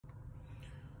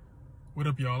What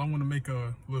up, y'all? I want to make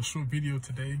a little short video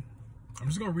today. I'm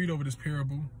just going to read over this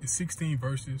parable. It's 16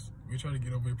 verses. We'll try to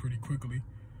get over it pretty quickly.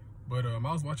 But I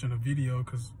was watching a video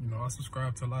because, I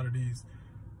subscribe to a lot of these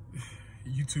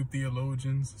YouTube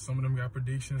theologians. Some of them got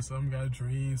predictions, some got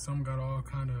dreams, some got all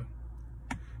kind of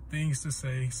things to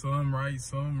say. Some right,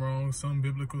 some wrong, some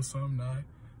biblical, some not.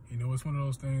 It's one of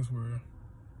those things where,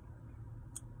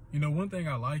 one thing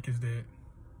I like is that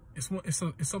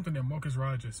it's something that Marcus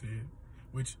Rogers said,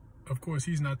 which, of course,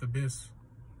 he's not the best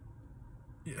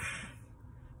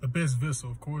vessel,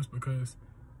 of course, because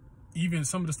even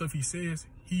some of the stuff he says,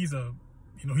 he's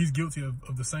guilty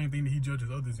of the same thing that he judges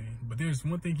others in. But there's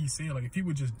one thing he said, like, if he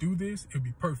would just do this, it'd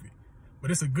be perfect. But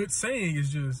it's a good saying. It's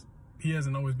just he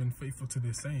hasn't always been faithful to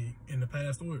this saying in the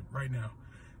past or right now.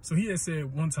 So he has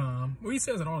said one time, well, he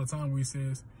says it all the time, where he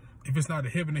says, if it's not a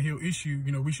heaven or hell issue,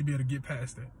 we should be able to get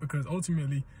past that. Because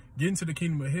ultimately, getting to the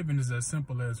kingdom of heaven is as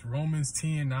simple as Romans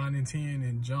 10:9-10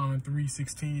 and John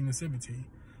 3:16-17.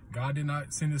 God did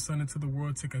not send his son into the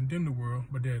world to condemn the world,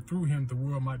 but that through him the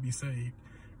world might be saved,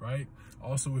 right?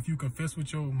 Also, if you confess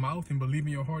with your mouth and believe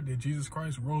in your heart that Jesus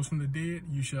Christ rose from the dead,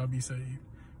 you shall be saved,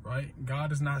 right?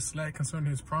 God is not slack concerning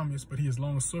his promise, but he is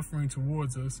long suffering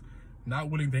towards us,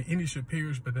 not willing that any should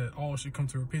perish, but that all should come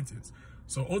to repentance.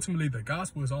 So ultimately, the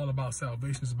gospel is all about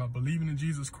salvation. It's about believing in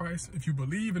Jesus Christ. If you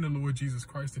believe in the Lord Jesus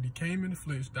Christ, that he came in the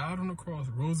flesh, died on the cross,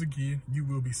 rose again, you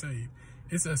will be saved.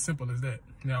 It's as simple as that.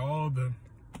 Now, all the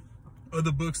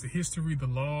other books, the history, the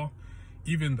law,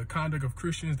 even the conduct of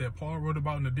Christians that Paul wrote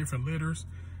about in the different letters,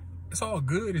 it's all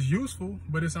good, it's useful,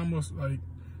 but it's almost like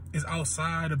it's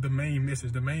outside of the main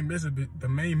message. The main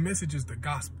message is the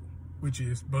gospel, which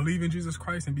is believe in Jesus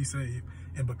Christ and be saved.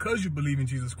 And because you believe in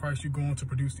Jesus Christ, you're going to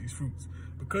produce these fruits.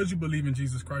 Because you believe in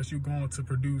Jesus Christ, you're going to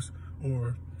produce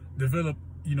or develop,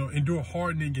 endure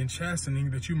hardening and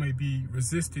chastening, that you may be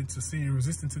resistant to sin,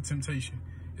 resistant to temptation.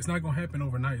 It's not going to happen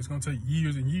overnight. It's going to take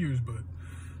years and years, but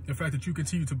the fact that you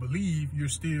continue to believe, you're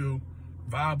still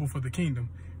viable for the kingdom,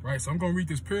 right? So I'm going to read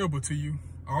this parable to you.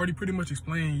 I already pretty much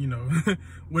explained,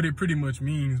 what it pretty much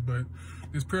means, but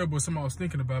this parable is something I was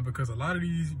thinking about, because a lot of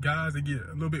these guys, they get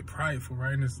a little bit prideful,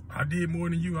 right? And it's, I did more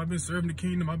than you. I've been serving the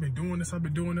kingdom. I've been doing this. I've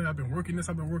been doing that. I've been working this.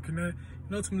 I've been working that.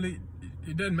 And ultimately,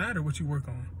 it doesn't matter what you work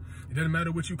on. It doesn't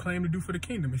matter what you claim to do for the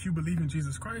kingdom. If you believe in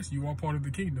Jesus Christ, you are part of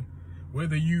the kingdom.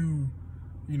 Whether you,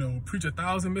 preach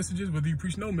 1,000 messages, whether you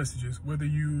preach no messages, whether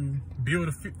you build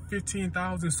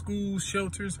 15,000 schools,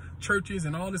 shelters, churches,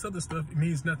 and all this other stuff, it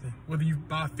means nothing. Whether you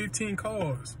buy 15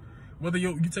 cars, whether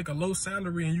you take a low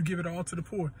salary and you give it all to the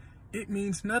poor, it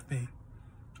means nothing.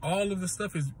 All of the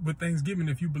stuff is with Thanksgiving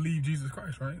if you believe Jesus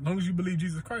Christ, right? As long as you believe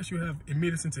Jesus Christ, you have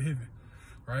admittance into heaven,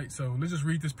 right? So let's just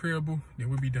read this parable, then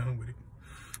we'll be done with it.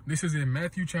 This is in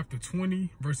Matthew chapter 20,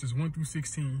 verses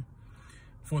 1-16.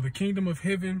 For the kingdom of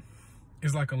heaven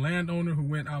is like a landowner who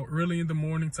went out early in the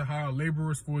morning to hire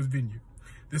laborers for his vineyard.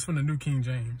 This from the New King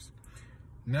James.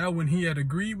 Now when he had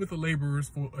agreed with the laborers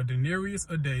for a denarius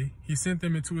a day, he sent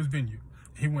them into his vineyard.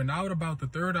 He went out about the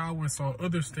third hour and saw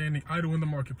others standing idle in the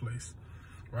marketplace,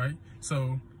 right?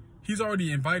 So he's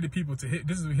already invited people to hit.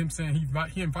 This is him saying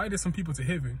he invited some people to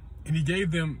heaven, and he gave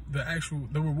them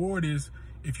the reward is,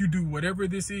 if you do whatever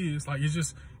this is, like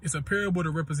it's a parable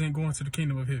to represent going to the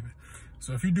kingdom of heaven.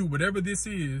 So if you do whatever this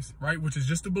is, right, which is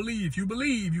just to believe, if you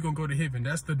believe, you're going to go to heaven.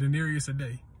 That's the denarius a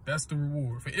day. That's the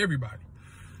reward for everybody.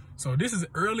 So this is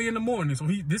early in the morning. So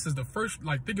this is the first,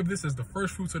 think of this as the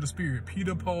first fruits of the Spirit.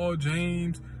 Peter, Paul,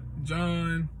 James,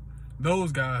 John,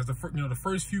 those guys, the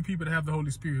first few people to have the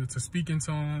Holy Spirit, to speak in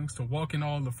tongues, to walk in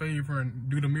all the favor and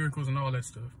do the miracles and all that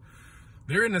stuff.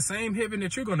 They're in the same heaven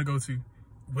that you're going to go to.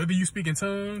 Whether you speak in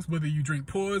tongues, whether you drink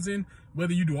poison,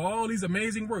 whether you do all these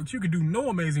amazing works, you could do no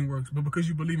amazing works, but because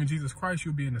you believe in Jesus Christ,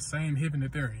 you'll be in the same heaven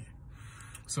that they're in.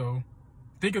 So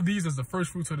think of these as the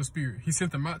first fruits of the Spirit. He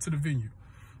sent them out to the vineyard.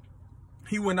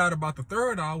 He went out about the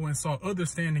third hour and saw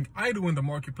others standing idle in the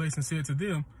marketplace and said to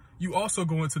them, you also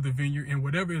go into the vineyard, and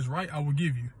whatever is right, I will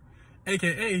give you.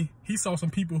 AKA, he saw some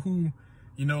people who,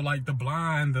 like the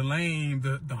blind, the lame,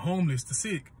 the homeless, the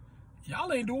sick.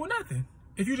 Y'all ain't doing nothing.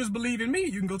 If you just believe in me,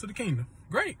 you can go to the kingdom.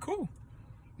 Great, cool.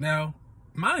 Now,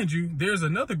 mind you, there's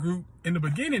another group in the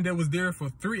beginning that was there for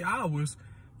 3 hours,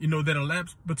 that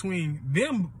elapsed between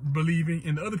them believing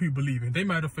and the other people believing. They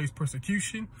might have faced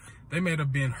persecution. They might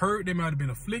have been hurt. They might have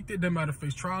been afflicted. They might have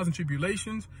faced trials and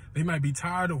tribulations. They might be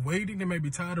tired of waiting. They might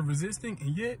be tired of resisting.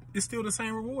 And yet, it's still the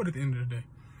same reward at the end of the day.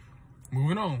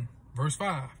 Moving on. Verse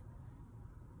 5.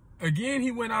 Again,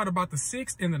 he went out about the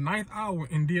 6th and the 9th hour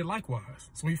and did likewise.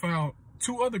 So he found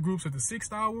 2 other groups at the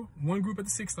 6th hour, 1 group at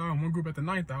the 6th hour, and 1 group at the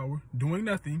 9th hour, doing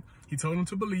nothing. He told them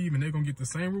to believe, and they're going to get the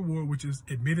same reward, which is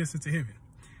admittance into heaven.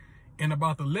 And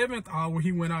about the 11th hour,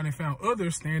 he went out and found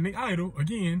others standing idle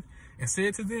again and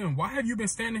said to them, why have you been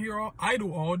standing here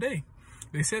idle all day?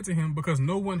 They said to him, because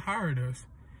no one hired us.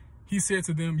 He said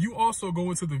to them, you also go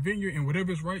into the vineyard, and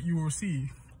whatever is right you will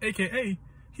receive. AKA,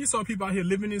 he saw people out here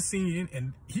living in sin,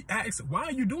 and he asked, why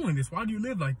are you doing this? Why do you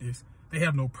live like this? They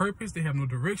have no purpose. They have no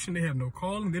direction. They have no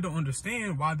calling. They don't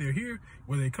understand why they're here,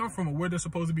 where they come from, or where they're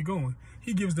supposed to be going.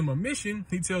 He gives them a mission.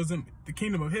 He tells them the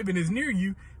kingdom of heaven is near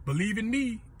you. Believe in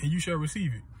me and you shall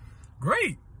receive it.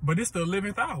 Great. But it's the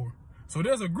 11th hour. So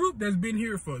there's a group that's been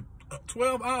here for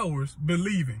 12 hours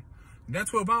believing. And that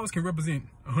 12 hours can represent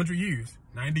 100 years,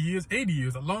 90 years, 80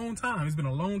 years, a long time. It's been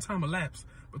a long time elapsed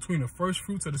between the first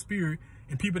fruits of the Spirit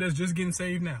and people that's just getting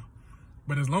saved now.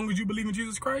 But as long as you believe in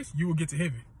Jesus Christ, you will get to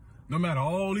heaven. No matter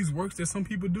all these works that some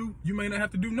people do, you may not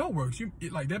have to do no works.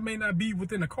 That may not be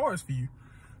within the cards for you,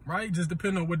 right? Just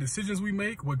depending on what decisions we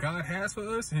make, what God has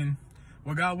for us, and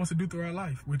what God wants to do through our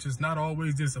life, which is not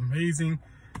always this amazing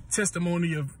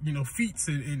testimony of, feats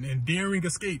and daring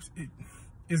escapes.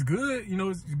 It's good,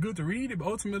 it's good to read it, but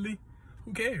ultimately,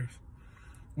 who cares?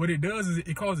 What it does is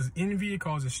it causes envy, it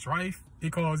causes strife,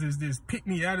 it causes this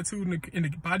pick-me attitude in the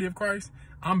body of Christ.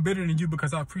 I'm better than you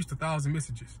because I preached 1,000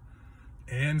 messages.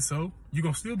 And so you're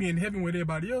going to still be in heaven with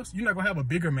everybody else. You're not going to have a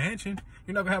bigger mansion.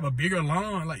 You're not going to have a bigger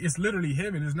lawn. Like, it's literally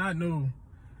heaven. It's the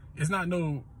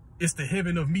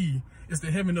heaven of me. It's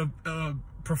the heaven of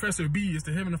Professor B. It's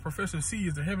the heaven of Professor C.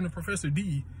 It's the heaven of Professor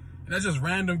D. And that's just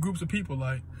random groups of people.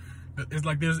 Like, it's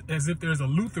like as if there's a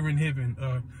Lutheran heaven,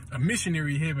 a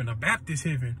missionary heaven, a Baptist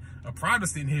heaven, a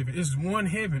Protestant heaven. It's one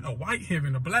heaven, a white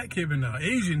heaven, a black heaven, an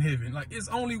Asian heaven. Like, it's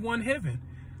only one heaven.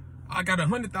 I got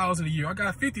 100,000 a year. I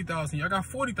got 50,000 a year. I got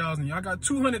 40,000 a year. I got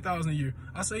 200,000 a year.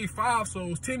 I save 5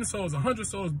 souls, 10 souls, 100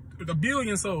 souls, 1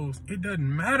 billion souls. It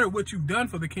doesn't matter what you've done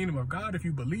for the kingdom of God. If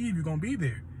you believe, you're going to be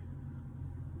there.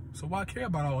 So why care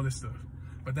about all this stuff?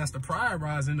 But that's the pride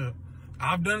rising up.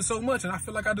 I've done so much and I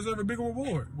feel like I deserve a bigger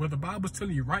reward. Well, the Bible's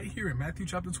telling you right here in Matthew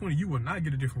chapter 20, you will not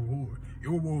get a different reward.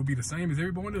 Your reward will be the same as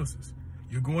everyone else's.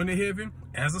 You're going to heaven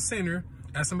as a sinner,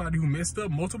 as somebody who messed up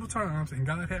multiple times, and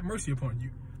God had mercy upon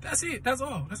you. That's it. That's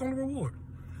all. That's only reward.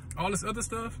 All this other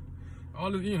stuff,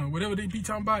 all of, whatever they be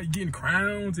talking about, getting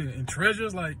crowns and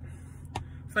treasures, like,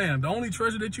 fam, the only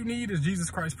treasure that you need is Jesus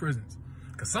Christ's presence.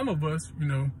 Because some of us,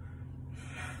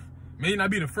 may not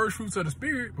be the first fruits of the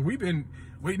Spirit, but we've been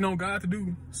waiting on God to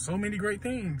do so many great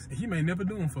things, and he may never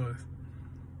do them for us.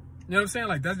 You know what I'm saying?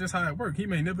 Like, that's just how it works. He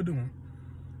may never do them.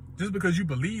 Just because you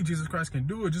believe Jesus Christ can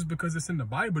do it, just because it's in the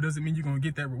Bible, doesn't mean you're going to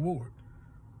get that reward.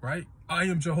 Right? I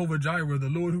am Jehovah Jireh, the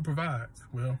Lord who provides.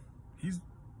 Well, he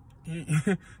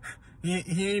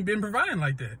ain't been providing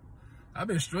like that. I've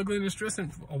been struggling and stressing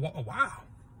for a while.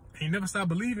 Ain't never stopped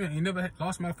believing. Ain't never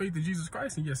lost my faith in Jesus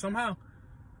Christ. And yet somehow,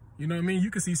 you know what I mean?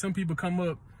 You can see some people come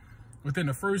up within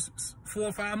the first 4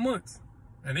 or 5 months,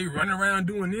 and they run around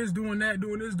doing this, doing that,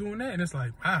 doing this, doing that. And it's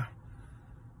like, wow,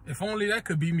 if only that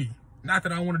could be me. Not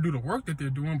that I want to do the work that they're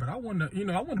doing, but I want to,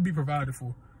 I want to be provided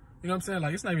for. You know what I'm saying?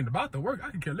 Like, it's not even about the work.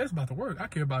 I can care less about the work. I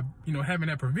care about, having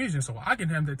that provision so I can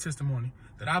have that testimony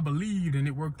that I believed and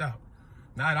it worked out.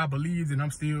 Not I believed and I'm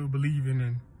still believing,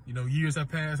 and, years have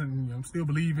passed and I'm still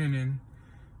believing, and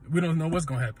we don't know what's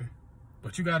going to happen.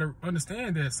 But you got to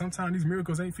understand that sometimes these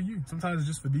miracles ain't for you. Sometimes it's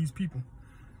just for these people.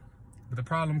 But the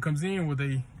problem comes in where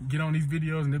they get on these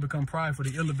videos and they become prideful.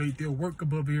 They elevate their work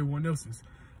above everyone else's.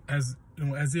 As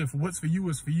if what's for you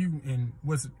is for you, and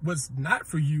what's not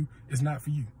for you is not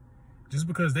for you. Just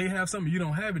because they have something you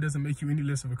don't have, it doesn't make you any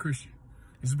less of a Christian.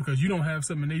 Just because you don't have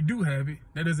something and they do have it,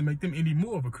 that doesn't make them any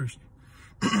more of a Christian.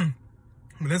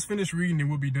 But let's finish reading and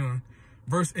we'll be done.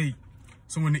 Verse 8.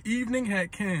 So when the evening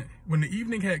had come,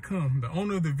 the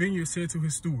owner of the vineyard said to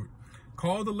his steward,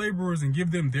 call the laborers and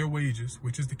give them their wages,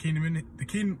 which is the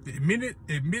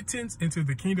admittance into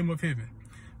the kingdom of heaven,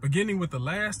 beginning with the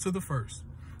last to the first.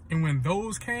 And when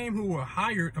those came who were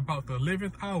hired about the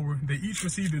 11th hour, they each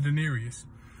received a denarius.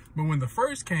 But when the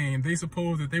first came, they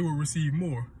supposed that they would receive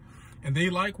more, and they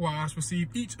likewise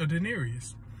received each a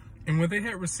denarius. And when they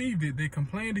had received it, they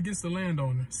complained against the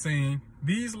landowner, saying,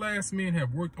 these last men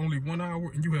have worked only 1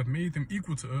 hour, and you have made them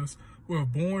equal to us, who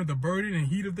have borne the burden and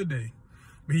heat of the day.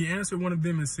 But he answered one of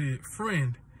them and said,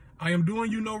 friend, I am doing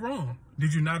you no wrong.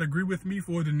 Did you not agree with me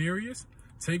for a denarius?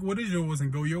 Take what is yours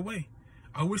and go your way.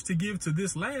 I wish to give to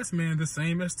this last man the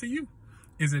same as to you.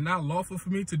 Is it not lawful for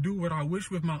me to do what I wish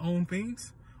with my own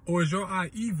things? Or is your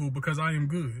eye evil because I am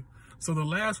good? So the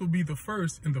last will be the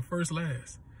first and the first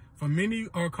last. For many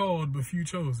are called, but few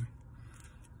chosen.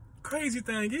 Crazy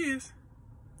thing is,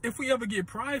 if we ever get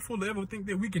prideful to ever think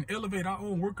that we can elevate our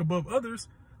own work above others,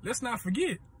 let's not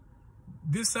forget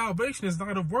this salvation is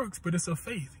not of works, but it's of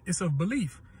faith. It's of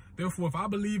belief. Therefore, if I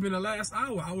believe in the last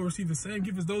hour, I will receive the same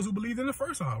gift as those who believed in the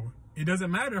first hour. It doesn't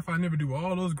matter if I never do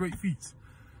all those great feats.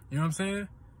 You know what I'm saying?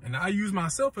 And I use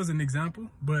myself as an example,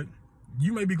 but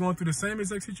you may be going through the same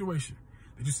exact situation.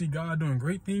 That you see God doing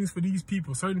great things for these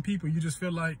people, certain people, you just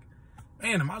feel like,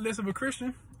 man, am I less of a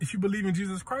Christian? If you believe in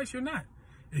Jesus Christ, you're not.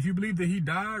 If you believe that he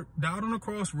died on the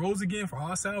cross, rose again for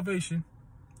our salvation,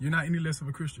 you're not any less of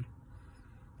a Christian.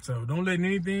 So don't let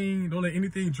anything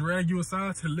drag you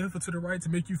aside to the left or to the right to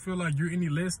make you feel like you're any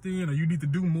less than, or you need to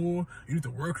do more, you need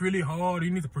to work really hard, or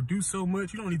you need to produce so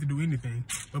much. You don't need to do anything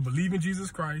but believe in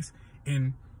Jesus Christ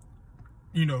and,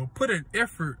 you know, put an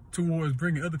effort towards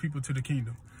bringing other people to the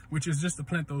kingdom, which is just to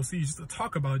plant those seeds, just to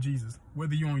talk about Jesus,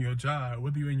 whether you're on your job,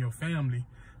 whether you're in your family.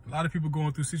 A lot of people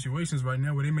going through situations right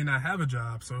now where they may not have a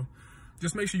job. So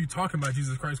just make sure you're talking about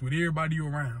Jesus Christ with everybody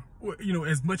you're around, or, you know,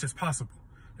 as much as possible,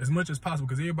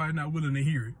 because everybody's not willing to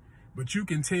hear it. But you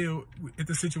can tell at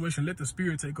the situation, let the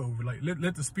Spirit take over. Like,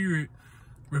 let the Spirit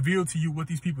reveal to you what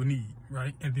these people need,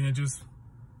 right? And then just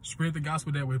spread the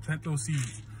gospel that way, plant those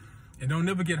seeds. And don't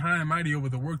never get high and mighty over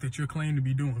the work that you're claiming to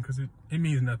be doing, because it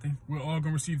means nothing. We're all going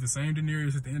to receive the same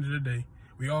denarius at the end of the day.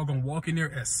 We all going to walk in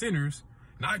there as sinners,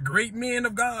 not great men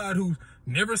of God who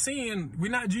never sinned. We're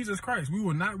not Jesus Christ. We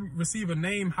will not receive a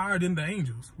name higher than the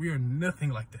angels. We are nothing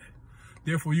like that.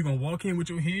 Therefore, you're going to walk in with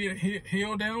your head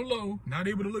held down low, not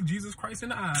able to look Jesus Christ in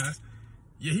the eyes.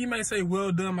 Yeah, he may say,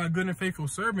 well done, my good and faithful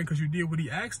servant, because you did what he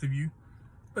asked of you.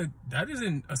 But that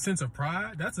isn't a sense of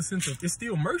pride. That's a sense of, it's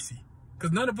still mercy.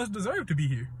 Because none of us deserve to be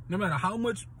here. No matter how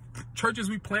much churches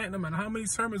we plant, no matter how many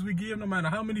sermons we give, no matter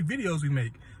how many videos we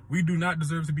make, we do not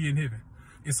deserve to be in heaven.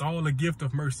 It's all a gift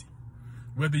of mercy.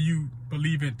 Whether you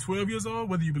believe at 12 years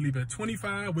old, whether you believe at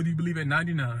 25, whether you believe at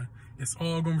 99, it's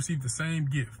all going to receive the same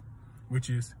gift, which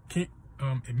is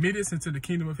admittance into the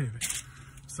kingdom of heaven.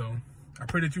 So I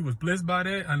pray that you was blessed by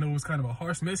that. I know it's kind of a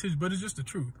harsh message, but it's just the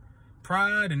truth.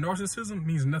 Pride and narcissism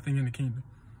means nothing in the kingdom.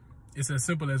 It's as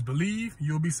simple as believe,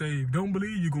 you'll be saved. Don't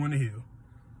believe, you're going to hell.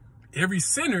 Every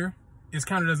sinner is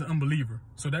counted as an unbeliever.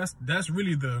 So that's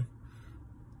really the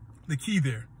key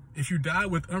there. If you die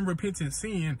with unrepentant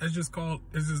sin, that's just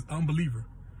unbeliever,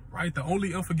 right? The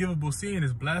only unforgivable sin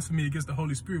is blasphemy against the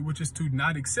Holy Spirit, which is to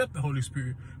not accept the Holy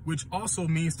Spirit, which also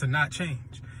means to not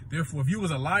change. Therefore, if you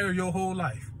was a liar your whole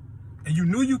life and you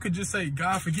knew you could just say,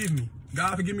 God, forgive me.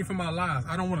 God, forgive me for my lies.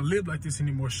 I don't want to live like this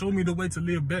anymore. Show me the way to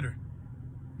live better.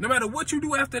 No matter what you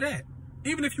do after that,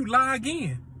 even if you lie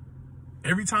again,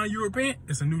 every time you repent,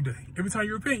 it's a new day. Every time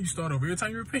you repent, you start over. Every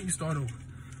time you repent, you start over.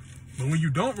 But when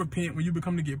you don't repent, when you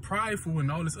become to get prideful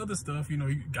and all this other stuff, you know,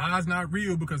 God's not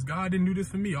real because God didn't do this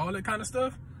for me, all that kind of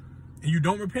stuff, and you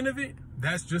don't repent of it,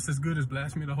 that's just as good as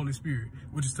blasphemy of the Holy Spirit,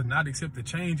 which is to not accept the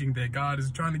changing that God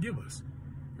is trying to give us,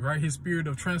 right? His spirit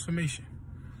of transformation.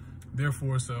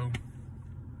 Therefore, so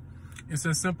it's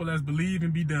as simple as believe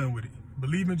and be done with it.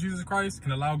 Believe in Jesus Christ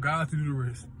and allow God to do the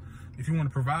rest. If you want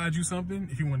to provide you something,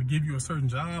 if you want to give you a certain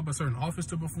job, a certain office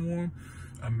to perform,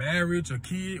 a marriage, a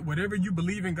kid, whatever you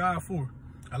believe in God for,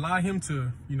 allow him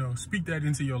to, you know, speak that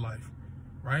into your life,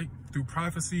 right? Through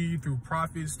prophecy, through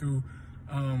prophets, through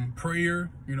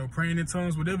prayer, you know, praying in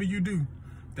tongues, whatever you do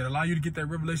that allow you to get that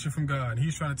revelation from God.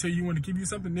 He's trying to tell you when to give you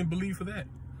something, then believe for that.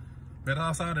 But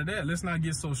outside of that, let's not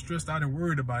get so stressed out and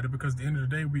worried about it, because at the end of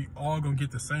the day, we all gonna get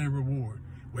the same reward.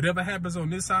 Whatever happens on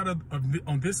this side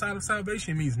of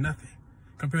salvation means nothing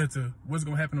compared to what's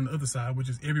gonna happen on the other side, which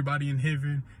is everybody in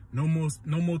heaven. No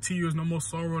more tears, no more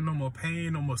sorrow, no more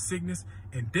pain, no more sickness,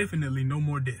 and definitely no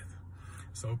more death.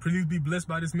 So please be blessed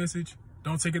by this message.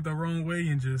 Don't take it the wrong way,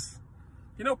 and just,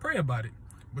 you know, pray about it.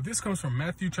 But this comes from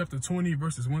Matthew chapter 20,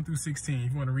 verses 1 through 16.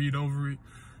 If you want to read over it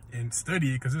and study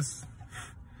it, because it's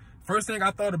first thing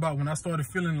I thought about when I started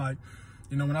feeling like,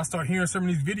 you know, when I start hearing some of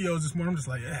these videos this morning, I'm just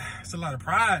like, it's a lot of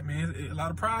pride, man. A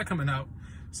lot of pride coming out.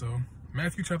 So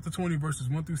Matthew chapter 20, verses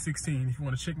 1 through 16, if you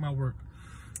want to check my work.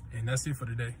 And that's it for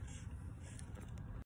today.